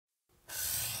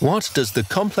What does the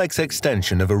complex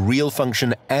extension of a real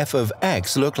function f of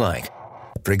x look like?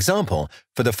 For example,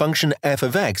 for the function f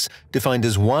of x defined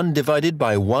as 1 divided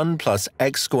by 1 plus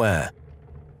x squared.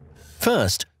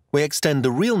 First, we extend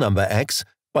the real number x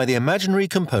by the imaginary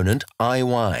component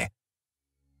iy.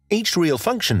 Each real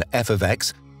function f of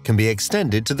x can be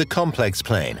extended to the complex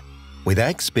plane, with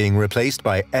x being replaced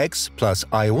by x plus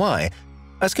iy,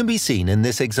 as can be seen in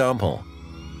this example.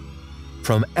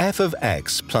 From f of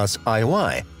x plus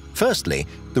iy, firstly,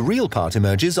 the real part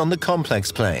emerges on the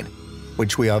complex plane,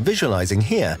 which we are visualizing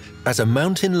here as a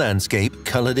mountain landscape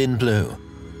colored in blue.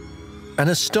 An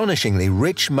astonishingly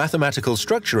rich mathematical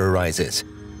structure arises.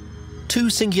 Two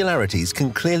singularities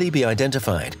can clearly be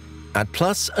identified at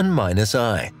plus and minus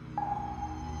I.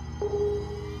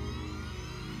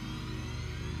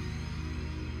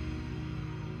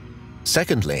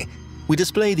 Secondly, we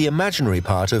display the imaginary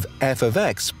part of f of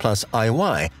x plus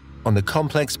iy on the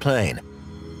complex plane.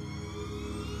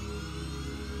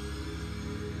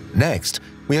 Next,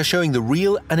 we are showing the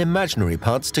real and imaginary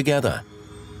parts together.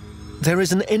 There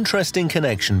is an interesting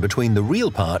connection between the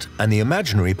real part and the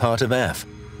imaginary part of f.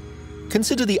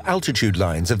 Consider the altitude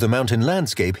lines of the mountain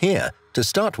landscape here to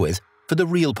start with for the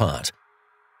real part.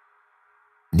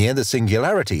 Near the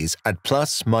singularities at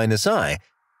plus minus I,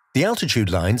 the altitude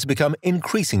lines become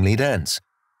increasingly dense.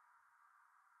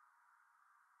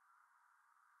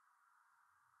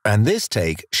 And this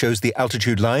take shows the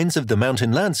altitude lines of the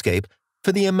mountain landscape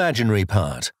for the imaginary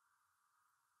part.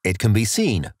 It can be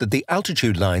seen that the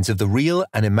altitude lines of the real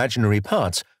and imaginary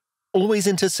parts always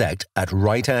intersect at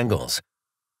right angles.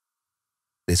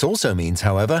 This also means,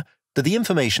 however, that the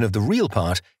information of the real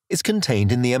part is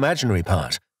contained in the imaginary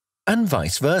part, and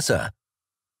vice versa.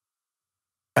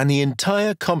 And the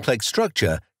entire complex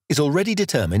structure is already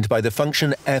determined by the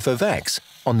function f of x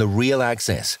on the real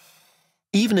axis,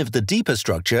 even if the deeper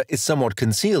structure is somewhat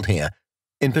concealed here,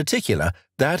 in particular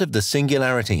that of the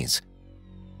singularities.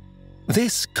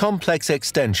 This complex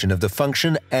extension of the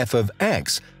function f of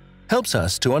x helps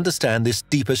us to understand this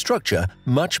deeper structure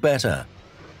much better.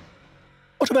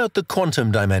 What about the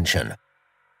quantum dimension?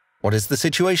 What is the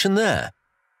situation there?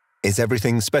 Is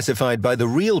everything specified by the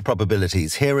real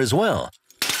probabilities here as well?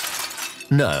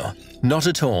 No, not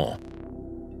at all.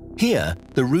 Here,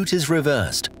 the route is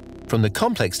reversed, from the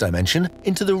complex dimension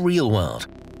into the real world.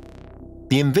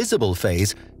 The invisible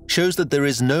phase shows that there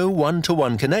is no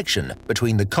one-to-one connection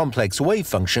between the complex wave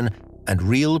function and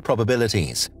real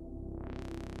probabilities.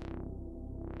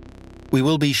 We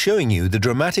will be showing you the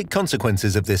dramatic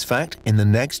consequences of this fact in the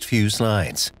next few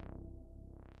slides.